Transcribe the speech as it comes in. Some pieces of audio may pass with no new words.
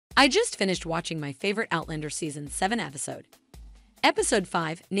I just finished watching my favorite Outlander Season 7 episode. Episode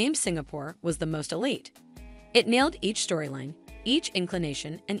 5, named Singapore, was the most elite. It nailed each storyline, each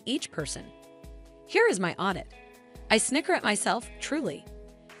inclination, and each person. Here is my audit. I snicker at myself, truly.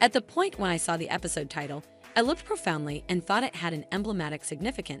 At the point when I saw the episode title, I looked profoundly and thought it had an emblematic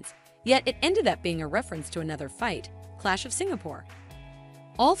significance, yet it ended up being a reference to another fight, Clash of Singapore.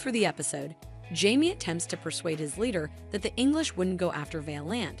 All through the episode, Jamie attempts to persuade his leader that the English wouldn't go after Vale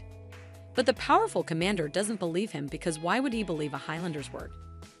Land. But the powerful commander doesn't believe him because why would he believe a Highlander's word?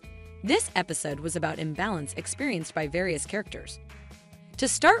 This episode was about imbalance experienced by various characters. To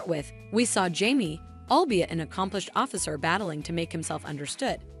start with, we saw Jamie, albeit an accomplished officer, battling to make himself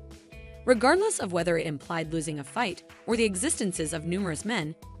understood. Regardless of whether it implied losing a fight or the existences of numerous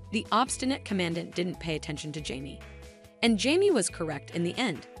men, the obstinate commandant didn't pay attention to Jamie. And Jamie was correct in the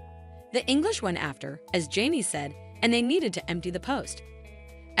end. The English went after, as Jamie said, and they needed to empty the post.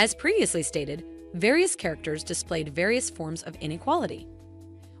 As previously stated, various characters displayed various forms of inequality.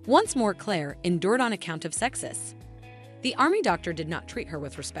 Once more, Claire endured on account of sexists. The army doctor did not treat her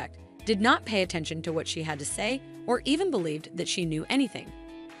with respect, did not pay attention to what she had to say, or even believed that she knew anything.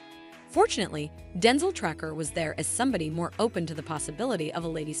 Fortunately, Denzel Tracker was there as somebody more open to the possibility of a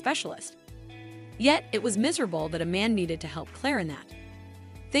lady specialist. Yet, it was miserable that a man needed to help Claire in that.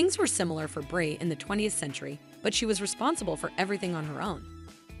 Things were similar for Bray in the 20th century, but she was responsible for everything on her own.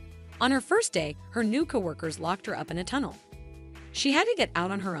 On her first day, her new co-workers locked her up in a tunnel. She had to get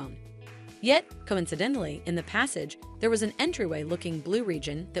out on her own. Yet, coincidentally, in the passage, there was an entryway-looking blue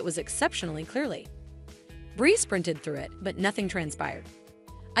region that was exceptionally clearly. Bree sprinted through it, but nothing transpired.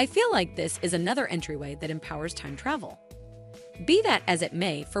 I feel like this is another entryway that empowers time travel. Be that as it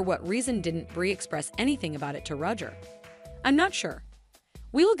may, for what reason didn't Bree express anything about it to Roger? I'm not sure.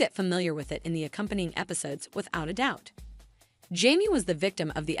 We will get familiar with it in the accompanying episodes without a doubt. Jamie was the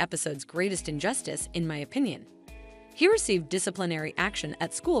victim of the episode's greatest injustice, in my opinion. He received disciplinary action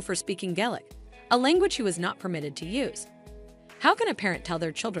at school for speaking Gaelic, a language he was not permitted to use. How can a parent tell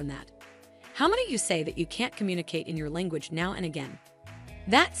their children that? How many of you say that you can't communicate in your language now and again?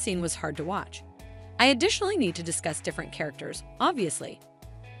 That scene was hard to watch. I additionally need to discuss different characters, obviously.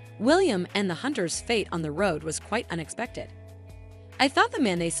 William and the hunter's fate on the road was quite unexpected. I thought the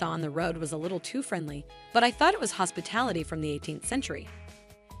man they saw on the road was a little too friendly, but I thought it was hospitality from the 18th century.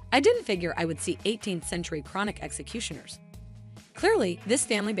 I didn't figure I would see 18th century chronic executioners. Clearly, this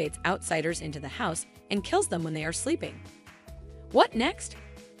family baits outsiders into the house and kills them when they are sleeping. What next?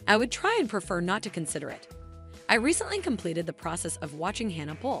 I would try and prefer not to consider it. I recently completed the process of watching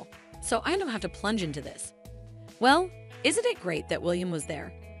Hannah Bull, so I don't have to plunge into this. Well, isn't it great that William was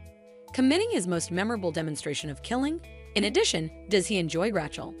there? Committing his most memorable demonstration of killing. In addition, does he enjoy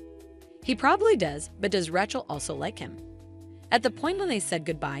Rachel? He probably does, but does Rachel also like him? At the point when they said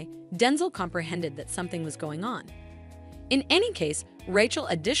goodbye, Denzel comprehended that something was going on. In any case, Rachel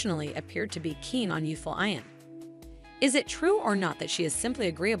additionally appeared to be keen on youthful Ian. Is it true or not that she is simply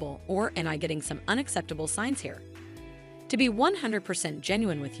agreeable, or am I getting some unacceptable signs here? To be 100%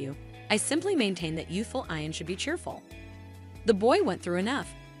 genuine with you, I simply maintain that youthful Ian should be cheerful. The boy went through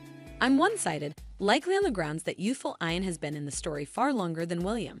enough. I'm one-sided, likely on the grounds that youthful Ian has been in the story far longer than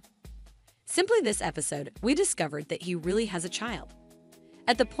William. Simply this episode, we discovered that he really has a child.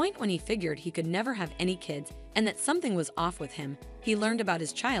 At the point when he figured he could never have any kids and that something was off with him, he learned about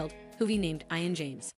his child, who he named Ian James.